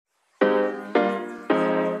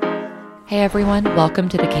Hey everyone, welcome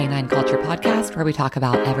to the Canine Culture Podcast, where we talk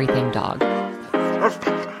about everything dog.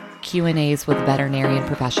 Q&As with veterinarian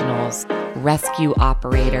professionals, rescue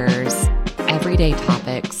operators, everyday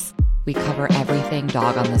topics. We cover everything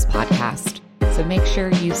dog on this podcast. So make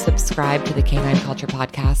sure you subscribe to the Canine Culture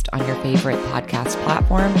Podcast on your favorite podcast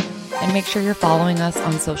platform, and make sure you're following us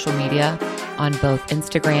on social media on both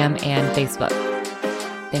Instagram and Facebook.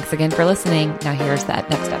 Thanks again for listening. Now here's that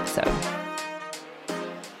next episode.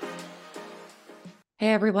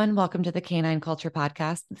 Hey everyone, welcome to the Canine Culture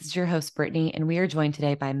Podcast. This is your host, Brittany, and we are joined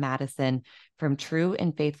today by Madison from True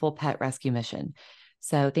and Faithful Pet Rescue Mission.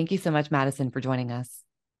 So thank you so much, Madison, for joining us.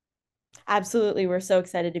 Absolutely. We're so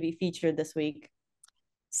excited to be featured this week.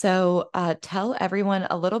 So tell everyone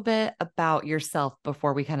a little bit about yourself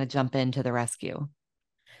before we kind of jump into the rescue.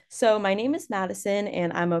 So my name is Madison,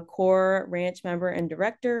 and I'm a core ranch member and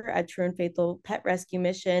director at True and Faithful Pet Rescue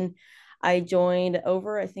Mission. I joined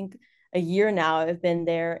over, I think, a year now. I've been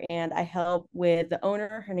there, and I help with the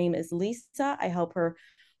owner. Her name is Lisa. I help her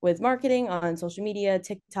with marketing on social media,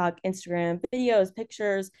 TikTok, Instagram, videos,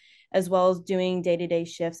 pictures, as well as doing day-to-day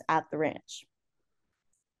shifts at the ranch.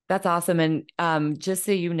 That's awesome. And just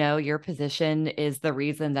so you know, your position is the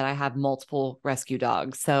reason that I have multiple rescue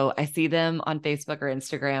dogs. So I see them on Facebook or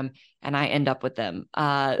Instagram and I end up with them.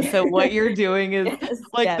 So what you're doing is Yes,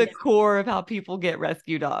 like yes, the core of how people get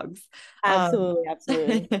rescue dogs. Um, absolutely,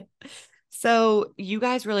 absolutely. so you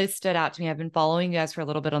guys really stood out to me. I've been following you guys for a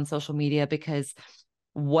little bit on social media because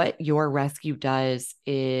what your rescue does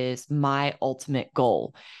is my ultimate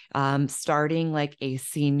goal. Starting like a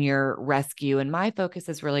senior rescue, and my focus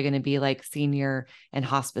is really going to be like senior and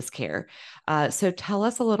hospice care. So tell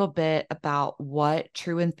us a little bit about what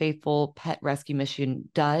True and Faithful Pet Rescue Mission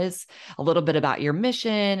does, a little bit about your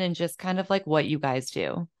mission, and just kind of like what you guys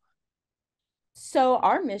do. So,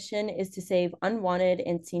 our mission is to save unwanted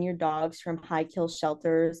and senior dogs from high kill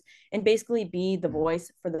shelters and basically be the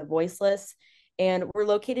voice for the voiceless. And we're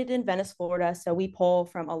located in Venice, Florida. So, we pull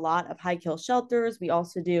from a lot of high kill shelters. We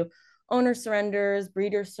also do owner surrenders,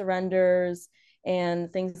 breeder surrenders,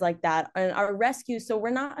 and things like that. And our rescue, so we're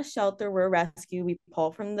not a shelter, we're a rescue. We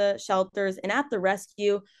pull from the shelters. And at the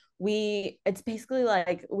rescue, it's basically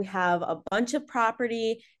like we have a bunch of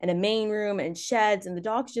property and a main room and sheds, and the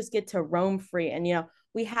dogs just get to roam free. And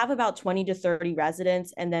we have about 20 to 30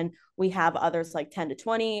 residents, and then we have others like 10 to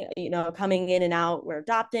 20 coming in and out. We're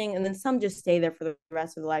adopting, and then some just stay there for the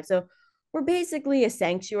rest of their life. So we're basically a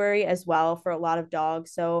sanctuary as well for a lot of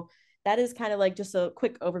dogs. So that is kind of like just a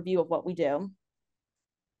quick overview of what we do.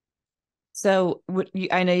 So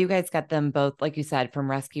I know you guys got them both, like you said, from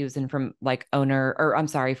rescues and from like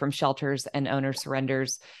from shelters and owner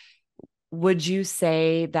surrenders. Would you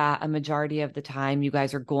say that a majority of the time you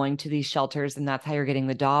guys are going to these shelters and that's how you're getting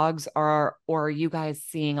the dogs, or are you guys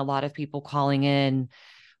seeing a lot of people calling in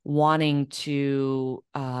wanting to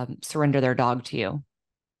surrender their dog to you?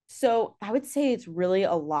 So I would say it's really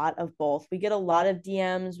a lot of both. We get a lot of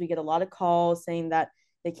DMs, we get a lot of calls saying that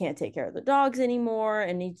they can't take care of the dogs anymore.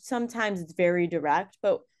 And sometimes it's very direct,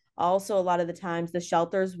 but also a lot of the times the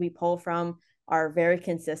shelters we pull from are very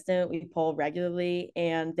consistent. We pull regularly,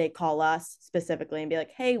 and they call us specifically and be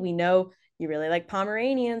like, hey, we know you really like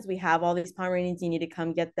Pomeranians. We have all these Pomeranians. You need to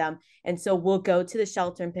come get them. And so we'll go to the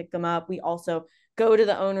shelter and pick them up. We also go to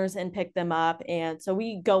the owners and pick them up. And so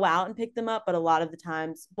we go out and pick them up, but a lot of the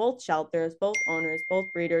times, both shelters, both owners, both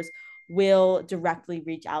breeders will directly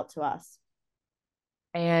reach out to us.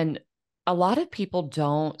 And a lot of people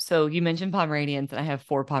don't. So you mentioned Pomeranians, and I have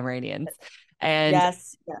 4 Pomeranians. And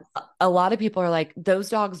Yes, yes. a lot of people are like, those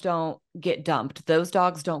dogs don't get dumped. Those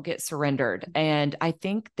dogs don't get surrendered. And I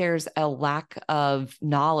think there's a lack of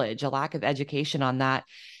knowledge, a lack of education on that.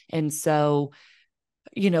 And so,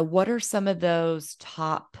 what are some of those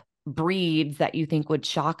top breeds that you think would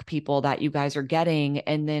shock people that you guys are getting?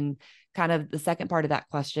 And then kind of the second part of that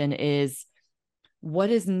question is,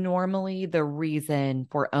 what is normally the reason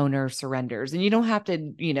for owner surrenders? And you don't have to,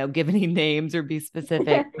 give any names or be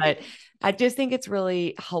specific, but I just think it's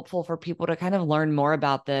really helpful for people to kind of learn more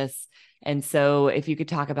about this. And so if you could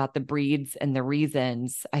talk about the breeds and the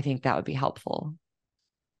reasons, I think that would be helpful.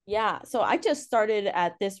 Yeah. So I just started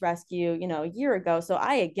at this rescue, a year ago. So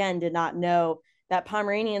I again did not know that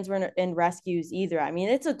Pomeranians were in rescues either. I mean,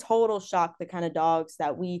 it's a total shock, the kind of dogs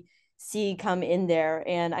that we see come in there.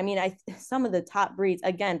 And I mean, some of the top breeds,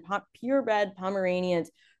 again, purebred Pomeranians.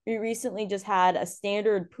 We recently just had a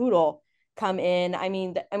standard poodle come in. I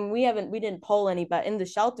mean, and we didn't pull any, but in the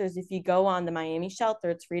shelters, if you go on the Miami shelter,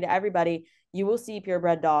 it's free to everybody. You will see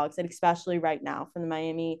purebred dogs, and especially right now from the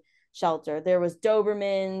Miami shelter. There was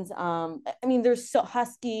Dobermans. I mean, there's so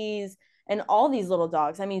Huskies and all these little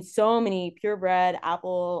dogs. I mean, so many purebred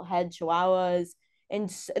apple head chihuahuas, and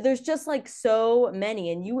there's just like so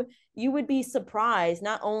many. And you would be surprised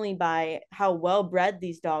not only by how well bred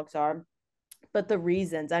these dogs are, but the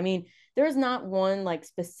reasons. I mean, there's not one like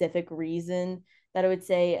specific reason that I would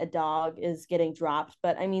say a dog is getting dropped,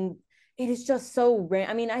 but I mean, it is just so rare.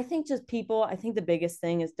 I mean, I think just people, I think the biggest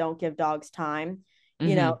thing is don't give dogs time.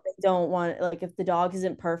 You know, Hmm. they don't want, like, if the dog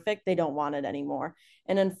isn't perfect, they don't want it anymore.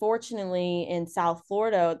 And unfortunately, in South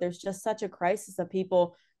Florida, there's just such a crisis of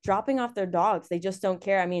people dropping off their dogs. They just don't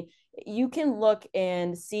care. I mean, you can look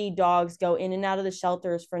and see dogs go in and out of the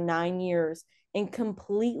shelters for 9 years and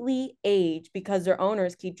completely age because their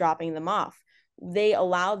owners keep dropping them off. They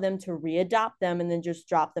allow them to readopt them and then just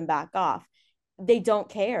drop them back off. They don't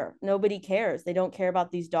care. Nobody cares. They don't care about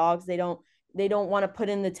these dogs. They don't want to put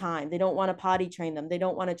in the time. They don't want to potty train them. They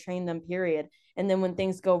don't want to train them, period. And then when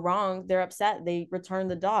things go wrong, they're upset. They return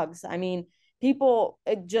the dogs. I mean, people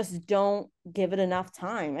just don't give it enough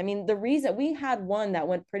time. I mean, the reason we had one that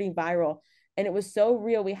went pretty viral and it was so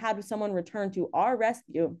real, we had someone return to our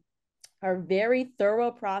rescue, our very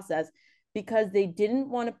thorough process, because they didn't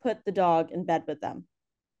want to put the dog in bed with them.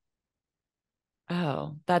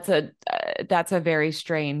 Oh, that's a very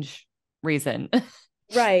strange reason.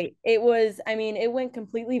 Right. It was, I mean, it went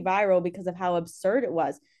completely viral because of how absurd it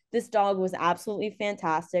was. This dog was absolutely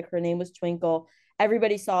fantastic. Her name was Twinkle.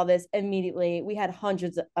 Everybody saw this immediately. We had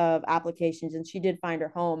hundreds of applications and she did find her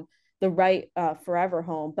home, the right forever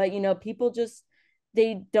home. But, people just,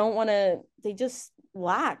 they don't want to, they just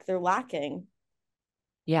they're lacking.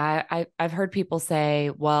 Yeah, I've heard people say,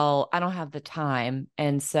 well, I don't have the time.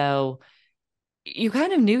 And so you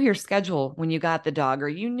kind of knew your schedule when you got the dog, or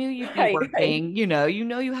you knew you'd be Right, right, working, you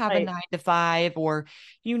have a right, 9 to 5, or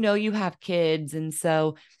you have kids. And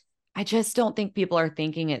so I just don't think people are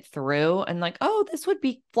thinking it through and like, oh, this would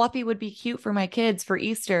be Fluffy would be cute for my kids for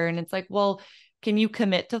Easter. And it's like, well, can you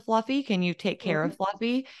commit to Fluffy? Can you take care Mhm. of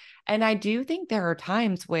Fluffy? And I do think there are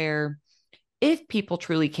times where if people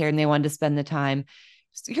truly care and they wanted to spend the time,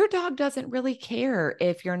 your dog doesn't really care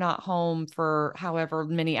if you're not home for however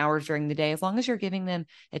many hours during the day. As long as you're giving them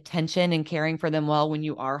attention and caring for them well when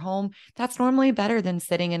you are home, that's normally better than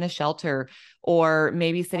sitting in a shelter or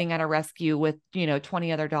maybe sitting at a rescue with,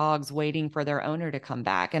 20 other dogs waiting for their owner to come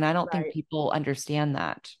back. And I don't think Right. people understand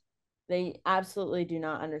that. They absolutely do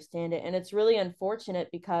not understand it. And it's really unfortunate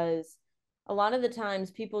because a lot of the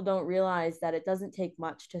times people don't realize that it doesn't take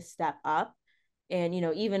much to step up. And,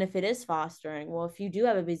 even if it is fostering, well, if you do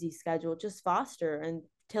have a busy schedule, just foster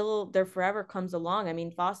until their forever comes along. I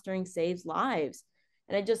mean, fostering saves lives.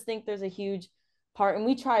 And I just think there's a huge part, and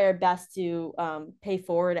we try our best to pay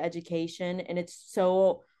forward education. And it's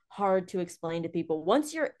so hard to explain to people.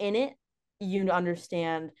 Once you're in it, you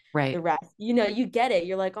understand the Right. rest. You get it.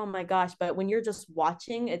 You're like, oh my gosh. But when you're just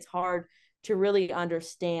watching, it's hard to really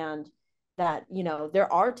understand that,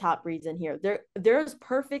 there are top breeds in here. There's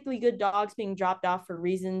perfectly good dogs being dropped off for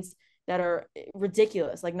reasons that are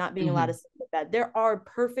ridiculous, like not being allowed to Mhm. sit in bed. There are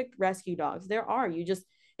perfect rescue dogs. There are.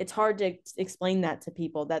 It's hard to explain that to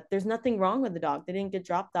people that there's nothing wrong with the dog. They didn't get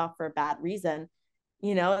dropped off for a bad reason.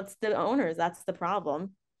 It's the owners. That's the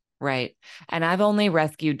problem. Right. And I've only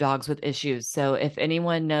rescued dogs with issues. So if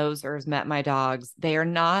anyone knows or has met my dogs, they are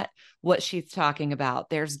not what she's talking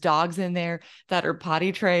about. There's dogs in there that are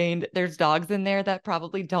potty trained. There's dogs in there that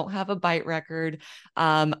probably don't have a bite record.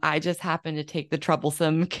 I just happen to take the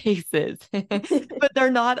troublesome cases. But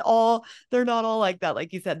they're not all like that.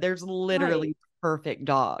 Like you said, there's Right. literally perfect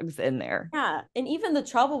dogs in there. Yeah, and even the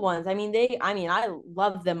trouble ones. I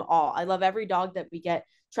love them all. I love every dog that we get,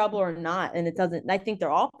 trouble or not, and it doesn't. I think they're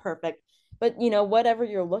all perfect. But whatever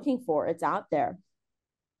you're looking for, it's out there.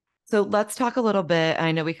 So let's talk a little bit.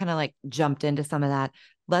 I know we kind of like jumped into some of that.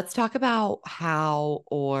 Let's talk about how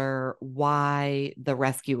or why the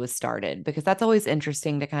rescue was started, because that's always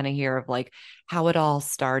interesting to kind of hear of like how it all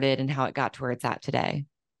started and how it got to where it's at today.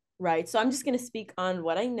 Right. So I'm just going to speak on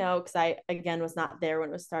what I know because I, again, was not there when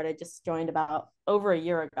it was started, just joined about over a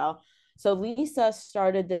year ago. So Lisa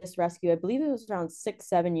started this rescue, I believe it was around 6,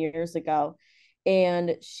 7 years ago.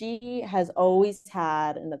 And she has always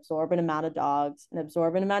had an absorbent amount of dogs, an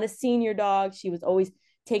absorbent amount of senior dogs. She was always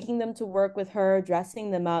taking them to work with her,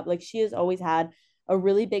 dressing them up. Like she has always had a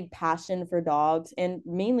really big passion for dogs and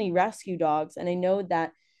mainly rescue dogs. And I know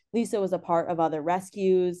that Lisa was a part of other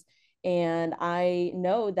rescues, and I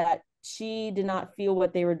know that she did not feel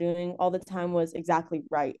what they were doing all the time was exactly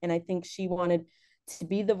right. And I think she wanted to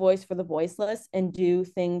be the voice for the voiceless and do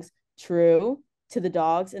things true to the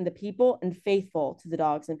dogs and the people and faithful to the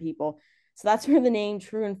dogs and people. So that's where the name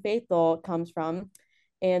True and Faithful comes from.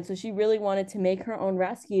 And so she really wanted to make her own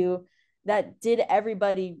rescue that did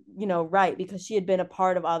everybody, right, because she had been a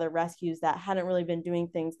part of other rescues that hadn't really been doing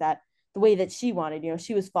things that the way that she wanted.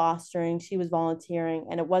 She was fostering, she was volunteering,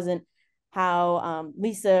 and it wasn't how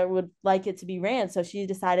Lisa would like it to be ran. So she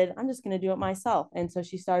decided, I'm just going to do it myself. And so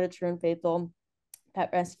she started True and Faithful Pet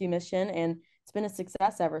Rescue Mission, and it's been a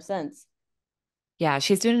success ever since. Yeah,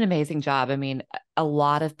 she's doing an amazing job. I mean, a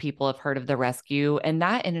lot of people have heard of the rescue, and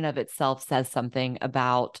that in and of itself says something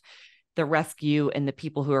about the rescue and the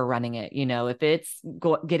people who are running it. If it's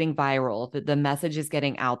getting viral, if the message is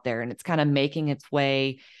getting out there and it's kind of making its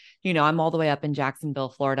way. I'm all the way up in Jacksonville,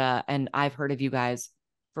 Florida, and I've heard of you guys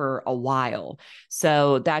for a while.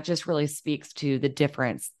 So that just really speaks to the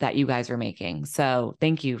difference that you guys are making. So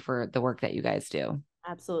thank you for the work that you guys do.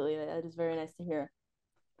 Absolutely. That is very nice to hear.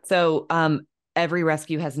 So, every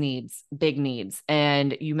rescue has needs, big needs,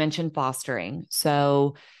 and you mentioned fostering.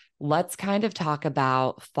 So, let's kind of talk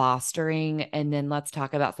about fostering and then let's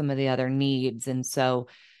talk about some of the other needs. And so,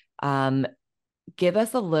 um, give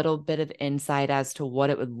us a little bit of insight as to what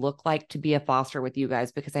it would look like to be a foster with you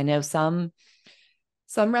guys, because I know some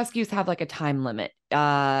rescues have like a time limit.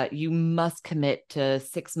 You must commit to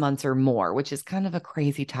 6 months or more, which is kind of a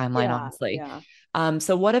crazy timeline, Yeah, honestly. yeah.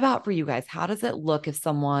 So what about for you guys? How does it look if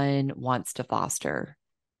someone wants to foster?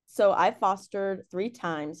 So I fostered 3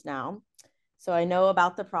 times now. So I know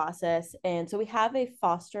about the process. And so we have a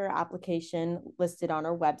foster application listed on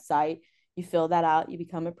our website. You fill that out, you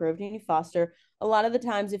become approved, and you foster. A lot of the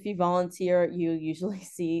times, if you volunteer, you usually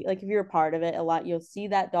see, like if you're a part of it, a lot, you'll see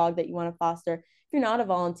that dog that you want to foster. If you're not a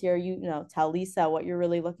volunteer, tell Lisa what you're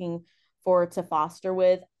really looking for to foster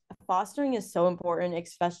with. Fostering is so important,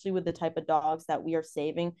 especially with the type of dogs that we are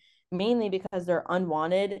saving, mainly because they're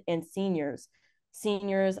unwanted and seniors.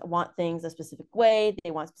 Seniors want things a specific way,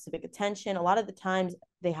 they want specific attention. A lot of the times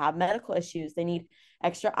they have medical issues, they need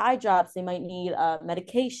extra eye drops, they might need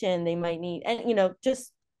medication, they might need, and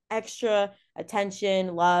just extra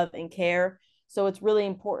attention, love, and care. So it's really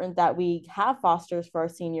important that we have fosters for our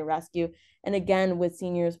senior rescue. And again, with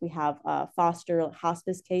seniors, we have foster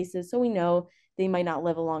hospice cases, so we know they might not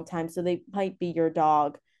live a long time, so they might be your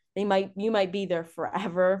dog. You might be there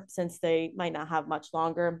forever, since they might not have much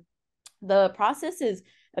longer. The process is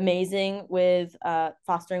amazing with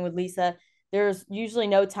fostering with Lisa. There's usually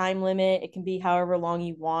no time limit. It can be however long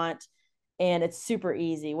you want, and it's super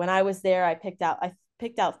easy. When I was there, I picked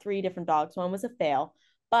out 3 different dogs. One was a fail,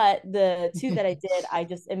 but the two that I did, I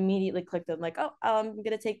just immediately clicked them, like, oh, I'm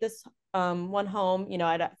gonna take this one home.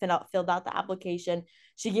 I filled out the application.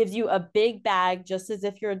 She gives you a big bag, just as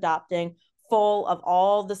if you're adopting, full of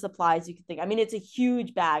all the supplies you can think. I mean, it's a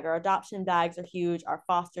huge bag. Our adoption bags are huge. Our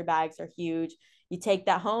foster bags are huge. You take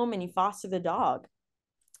that home and you foster the dog.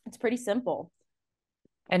 It's pretty simple.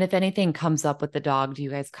 And if anything comes up with the dog, do you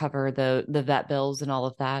guys cover the vet bills and all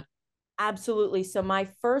of that? Absolutely. So my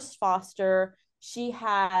first foster, she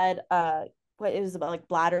had what it was about, like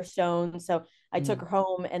bladder stones. So I took Mm. her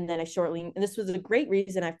home, and then and this was a great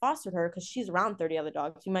reason I fostered her, because she's around 30 other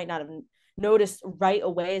dogs. You might not have noticed right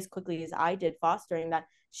away as quickly as I did fostering that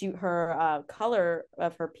her color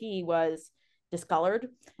of her pee was discolored.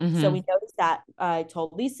 So Mm-hmm. we noticed that. I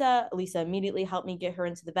told Lisa. Lisa immediately helped me get her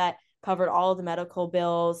into the vet, covered all of the medical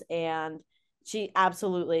bills, and she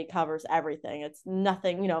absolutely covers everything. It's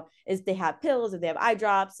nothing, is they have pills, if they have eye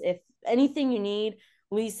drops, if anything you need,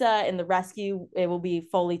 Lisa and the rescue, it will be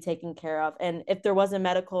fully taken care of. And if there was a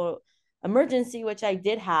medical emergency, which I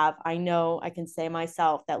did have, I know I can say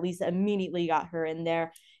myself that Lisa immediately got her in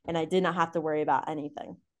there, and I did not have to worry about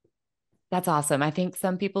anything. That's awesome. I think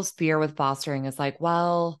some people's fear with fostering is like,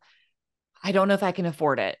 well, I don't know if I can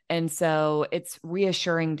afford it. And so it's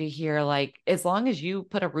reassuring to hear, like, as long as you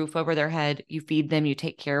put a roof over their head, you feed them, you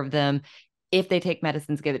take care of them. If they take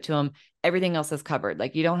medicines, give it to them. Everything else is covered.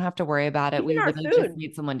 Like, you don't have to worry about it. Even We our really just food.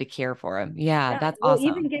 need someone to care for them. Yeah, Yeah, that's we'll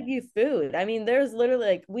even awesome. give you food. I mean, there's literally,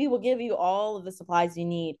 like, we will give you all of the supplies you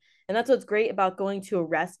need. And that's what's great about going to a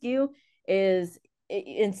rescue is,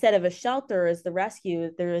 instead of a shelter as the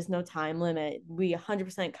rescue, there is no time limit. We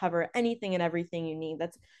 100% cover anything and everything you need.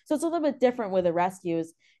 That's so it's a little bit different with the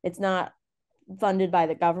rescues. It's not funded by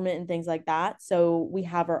the government and things like that. So we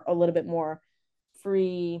have a little bit more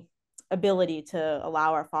free ability to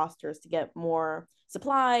allow our fosters to get more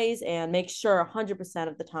supplies and make sure 100%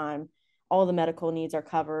 of the time all the medical needs are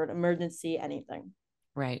covered, emergency, anything.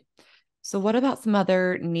 Right. So what about some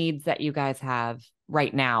other needs that you guys have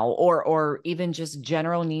right now, or even just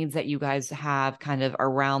general needs that you guys have kind of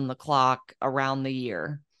around the clock, around the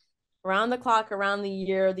year? Around the clock, around the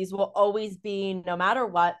year, these will always be, no matter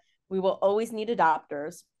what, we will always need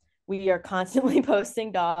adopters. We are constantly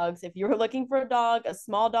posting dogs. If you're looking for a dog, a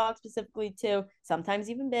small dog specifically too, sometimes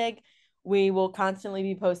even big, We will constantly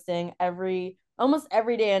be posting almost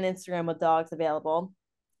every day on Instagram with dogs available.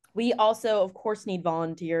 We also, of course, need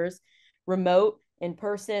volunteers, remote, in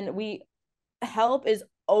person. Help is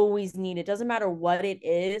always needed. Doesn't matter what it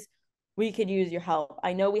is, we could use your help.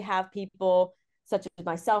 I know we have people such as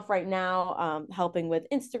myself right now helping with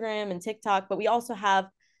Instagram and TikTok, but we also have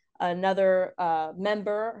another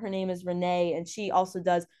member. Her name is Renee, and she also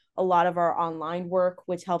does a lot of our online work,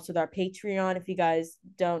 which helps with our Patreon. If you guys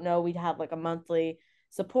don't know, we'd have like a monthly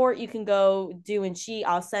support you can go do, and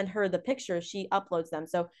I'll send her the pictures, she uploads them.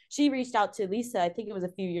 So she reached out to Lisa, I think it was a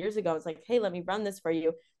few years ago. It's like, hey, let me run this for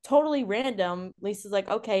you. Totally random. Lisa's like,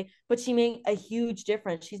 okay, but she made a huge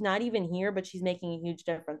difference. She's not even here, but she's making a huge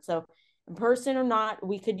difference. So in person or not,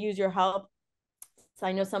 we could use your help. So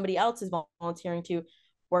I know somebody else is volunteering to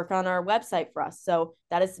work on our website for us. So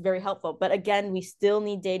that is very helpful. But again, we still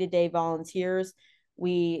need day-to-day volunteers.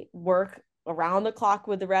 We work around the clock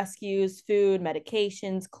with the rescues, food,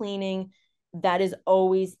 medications, cleaning. That is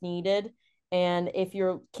always needed. And if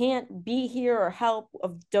you can't be here or help,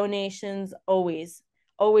 of donations always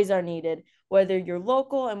are needed. Whether you're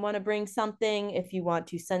local and want to bring something, if you want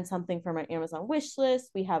to send something from our Amazon wish list,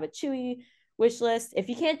 we have a Chewy wish list. If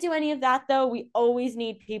you can't do any of that, though, we always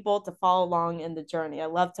need people to follow along in the journey. I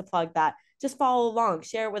love to plug that. Just follow along,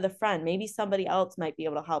 share it with a friend. Maybe somebody else might be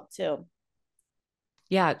able to help too.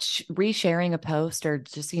 Yeah, resharing a post or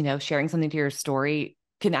just, sharing something to your story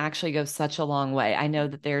can actually go such a long way. I know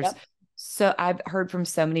that I've heard from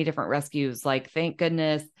so many different rescues, like, thank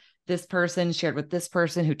goodness this person shared with this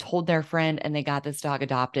person who told their friend and they got this dog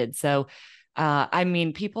adopted. So,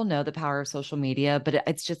 people know the power of social media, but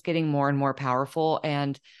it's just getting more and more powerful.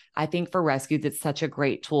 And I think for rescues, it's such a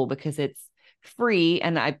great tool because it's free.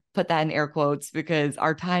 And I put that in air quotes because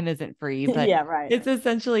our time isn't free, but yeah, right. It's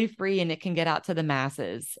essentially free and it can get out to the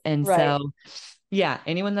masses. And right. So, yeah,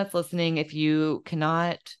 anyone that's listening, if you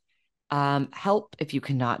cannot help, if you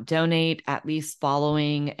cannot donate, at least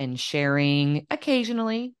following and sharing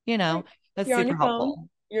occasionally, that's You're on super your phone, helpful.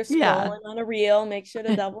 you're Yeah. scrolling on a reel, make sure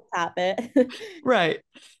to double tap it. Right.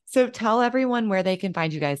 So tell everyone where they can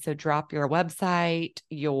find you guys. So drop your website,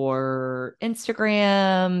 your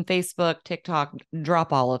Instagram, Facebook, TikTok,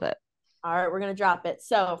 drop all of it. All right, we're going to drop it.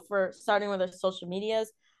 So, for starting with our social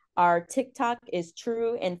medias, our TikTok is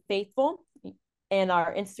True and Faithful, and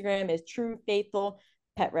our Instagram is True Faithful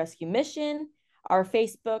Pet Rescue Mission. Our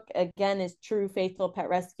Facebook, again, is True Faithful Pet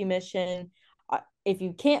Rescue Mission. If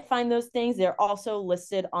you can't find those things, they're also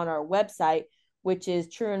listed on our website, which is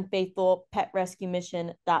True and Faithful Pet Rescue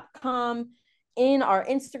Mission.com. In our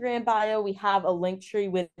Instagram bio, we have a link tree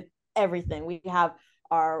with everything. We have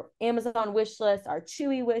our Amazon wish list, our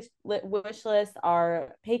Chewy wish list,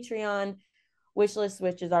 our Patreon wish list,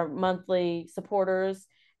 which is our monthly supporters,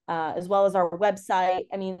 as well as our website.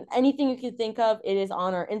 I mean, anything you can think of, it is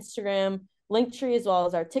on our Instagram link tree as well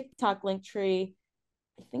as our TikTok link tree.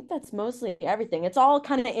 I think that's mostly everything. It's all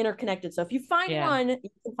kind of interconnected. So if you find one, you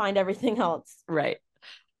can find everything else. Right.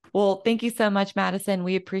 Well, thank you so much, Madison.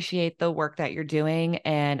 We appreciate the work that you're doing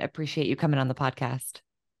and appreciate you coming on the podcast.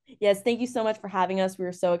 Yes, thank you so much for having us. We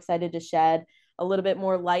were so excited to shed a little bit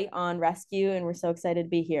more light on rescue, and we're so excited to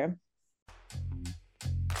be here.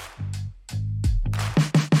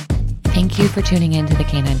 Thank you for tuning in to the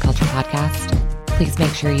Canine Culture Podcast. Please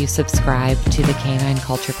make sure you subscribe to the Canine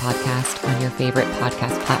Culture Podcast on your favorite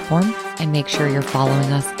podcast platform, and make sure you're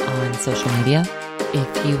following us on social media.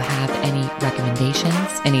 If you have any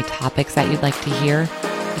recommendations, any topics that you'd like to hear,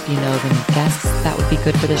 if you know of any guests that would be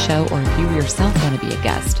good for the show, or if you yourself want to be a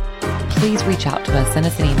guest, please reach out to us. Send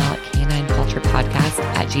us an email at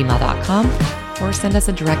canineculturepodcast@gmail.com or send us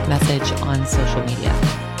a direct message on social media.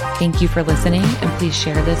 Thank you for listening, and please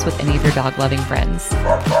share this with any of your dog-loving friends.